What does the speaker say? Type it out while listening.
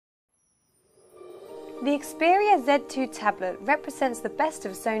The Xperia Z2 tablet represents the best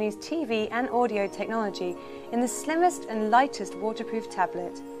of Sony's TV and audio technology in the slimmest and lightest waterproof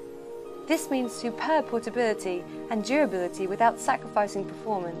tablet. This means superb portability and durability without sacrificing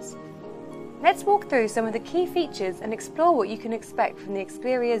performance. Let's walk through some of the key features and explore what you can expect from the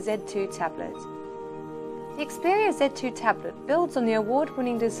Xperia Z2 tablet. The Xperia Z2 tablet builds on the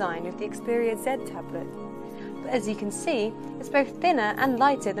award-winning design of the Xperia Z tablet. But as you can see, it's both thinner and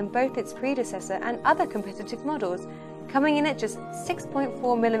lighter than both its predecessor and other competitive models, coming in at just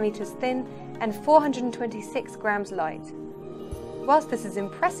 6.4mm thin and 426 grams light. Whilst this is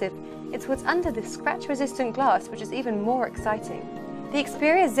impressive, it's what's under this scratch-resistant glass which is even more exciting. The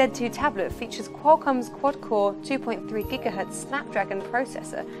Xperia Z2 tablet features Qualcomm's quad-core 2.3 GHz Snapdragon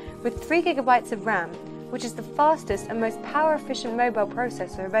processor with 3 GB of RAM, which is the fastest and most power-efficient mobile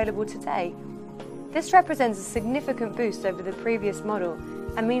processor available today. This represents a significant boost over the previous model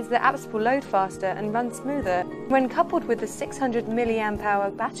and means that apps will load faster and run smoother. When coupled with the 600 mAh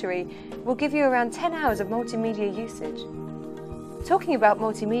battery, will give you around 10 hours of multimedia usage. Talking about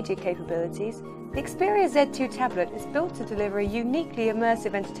multimedia capabilities, the Xperia Z2 tablet is built to deliver a uniquely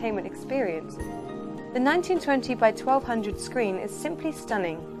immersive entertainment experience. The 1920 by 1200 screen is simply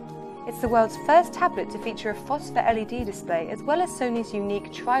stunning. It's the world's first tablet to feature a phosphor LED display as well as Sony's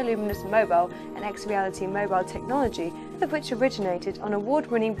unique tri-luminous mobile and X-Reality mobile technology, both of which originated on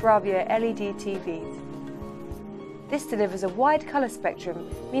award-winning Bravia LED TVs. This delivers a wide colour spectrum,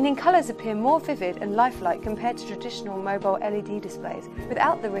 meaning colours appear more vivid and lifelike compared to traditional mobile LED displays,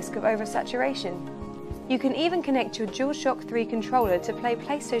 without the risk of oversaturation. You can even connect your DualShock 3 controller to play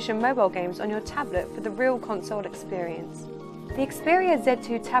PlayStation mobile games on your tablet for the real console experience. The Xperia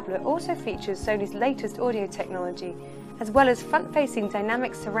Z2 tablet also features Sony's latest audio technology, as well as front-facing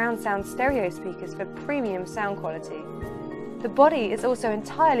dynamic surround sound stereo speakers for premium sound quality. The body is also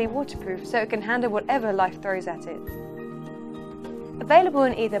entirely waterproof, so it can handle whatever life throws at it. Available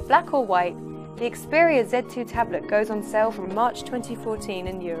in either black or white, the Xperia Z2 tablet goes on sale from March 2014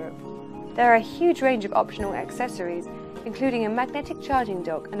 in Europe. There are a huge range of optional accessories, including a magnetic charging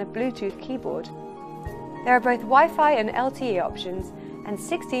dock and a Bluetooth keyboard. There are both Wi-Fi and LTE options, and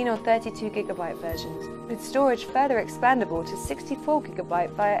 16 or 32 GB versions, with storage further expandable to 64 GB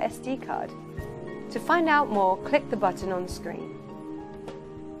via SD card. To find out more, click the button on screen.